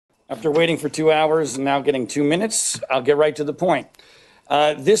After waiting for 2 hours and now getting 2 minutes, I'll get right to the point.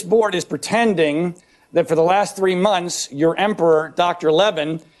 This board is pretending that for the last 3 months, your emperor, Dr.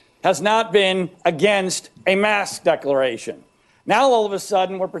 Levin, has not been against a mask declaration. Now, all of a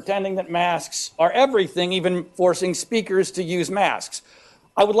sudden, we're pretending that masks are everything, even forcing speakers to use masks.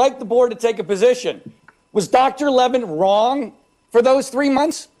 I would like the board to take a position. Was Dr. Levin wrong for those 3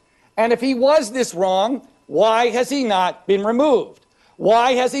 months? And if he was this wrong, why has he not been removed?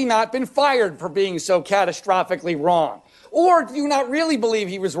 Why has he not been fired for being so catastrophically wrong? Or do you not really believe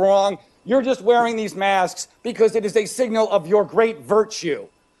he was wrong? You're just wearing these masks because it is a signal of your great virtue.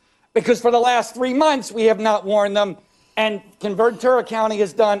 Because for the last 3 months, we have not worn them, and Ventura County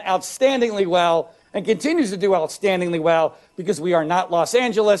has done outstandingly well and continues to do outstandingly well because we are not Los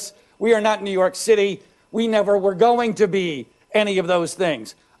Angeles, we are not New York City, we never were going to be any of those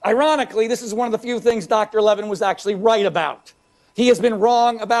things. Ironically, this is one of the few things Dr. Levin was actually right about. He has been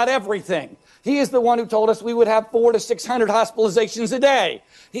wrong about everything. He is the one who told us we would have 400 to 600 hospitalizations a day.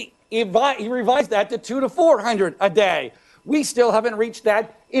 He revised that to 200 to 400 a day. We still haven't reached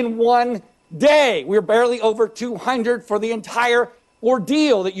that in 1 day. We're barely over 200 for the entire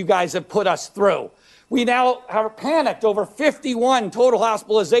ordeal that you guys have put us through. We now have panicked over 51 total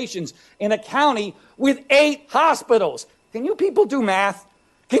hospitalizations in a county with 8 hospitals. Can you people do math?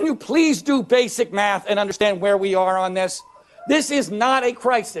 Can you please do basic math and understand where we are on this? This is not a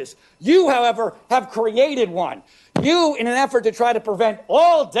crisis. You, however, have created one. You, in an effort to try to prevent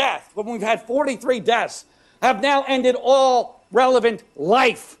all death, when we've had 43 deaths, have now ended all relevant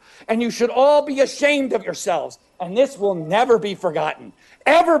life. And you should all be ashamed of yourselves. And this will never be forgotten,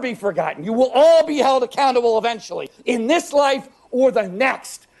 ever be forgotten. You will all be held accountable eventually, in this life or the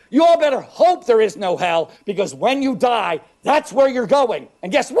next. You all better hope there is no hell, because when you die, that's where you're going.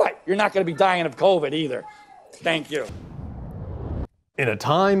 And guess what? You're not going to be dying of COVID either. Thank you. In a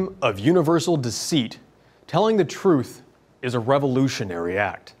time of universal deceit, telling the truth is a revolutionary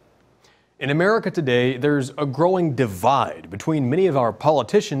act. In America today, there's a growing divide between many of our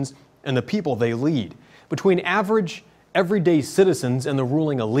politicians and the people they lead, between average, everyday citizens and the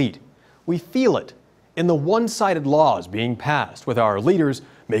ruling elite. We feel it in the one-sided laws being passed, with our leaders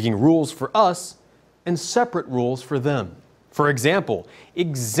making rules for us and separate rules for them. For example,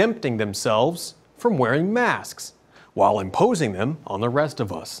 exempting themselves from wearing masks, while imposing them on the rest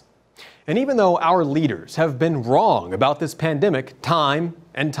of us. And even though our leaders have been wrong about this pandemic time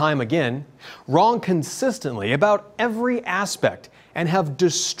and time again, wrong consistently about every aspect, and have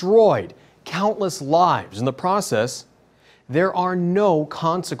destroyed countless lives in the process, there are no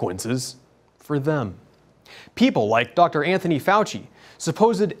consequences for them. People like Dr. Anthony Fauci,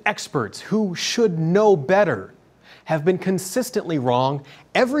 supposed experts who should know better, have been consistently wrong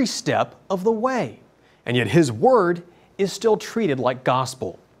every step of the way. And yet his word is still treated like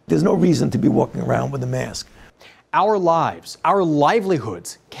gospel. There's no reason to be walking around with a mask. Our lives, our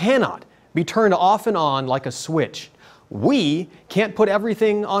livelihoods cannot be turned off and on like a switch. We can't put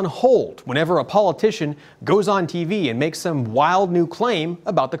everything on hold whenever a politician goes on TV and makes some wild new claim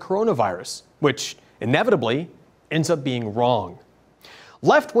about the coronavirus, which inevitably ends up being wrong.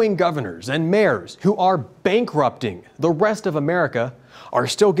 Left-wing governors and mayors who are bankrupting the rest of America are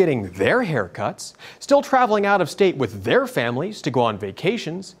still getting their haircuts, still traveling out of state with their families to go on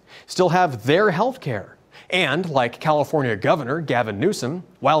vacations, still have their health care. And like California Governor Gavin Newsom,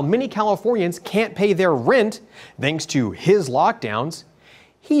 while many Californians can't pay their rent thanks to his lockdowns,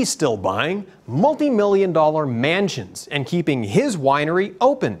 he's still buying multi-million-dollar mansions and keeping his winery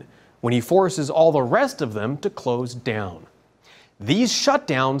open when he forces all the rest of them to close down. These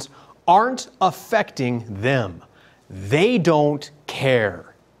shutdowns aren't affecting them. They don't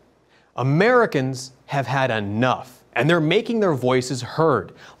care. Americans have had enough, and they're making their voices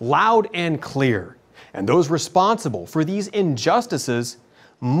heard, loud and clear. And those responsible for these injustices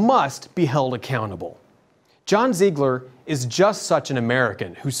must be held accountable. John Ziegler is just such an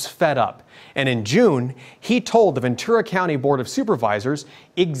American who's fed up. And in June, he told the Ventura County Board of Supervisors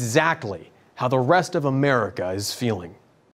exactly how the rest of America is feeling.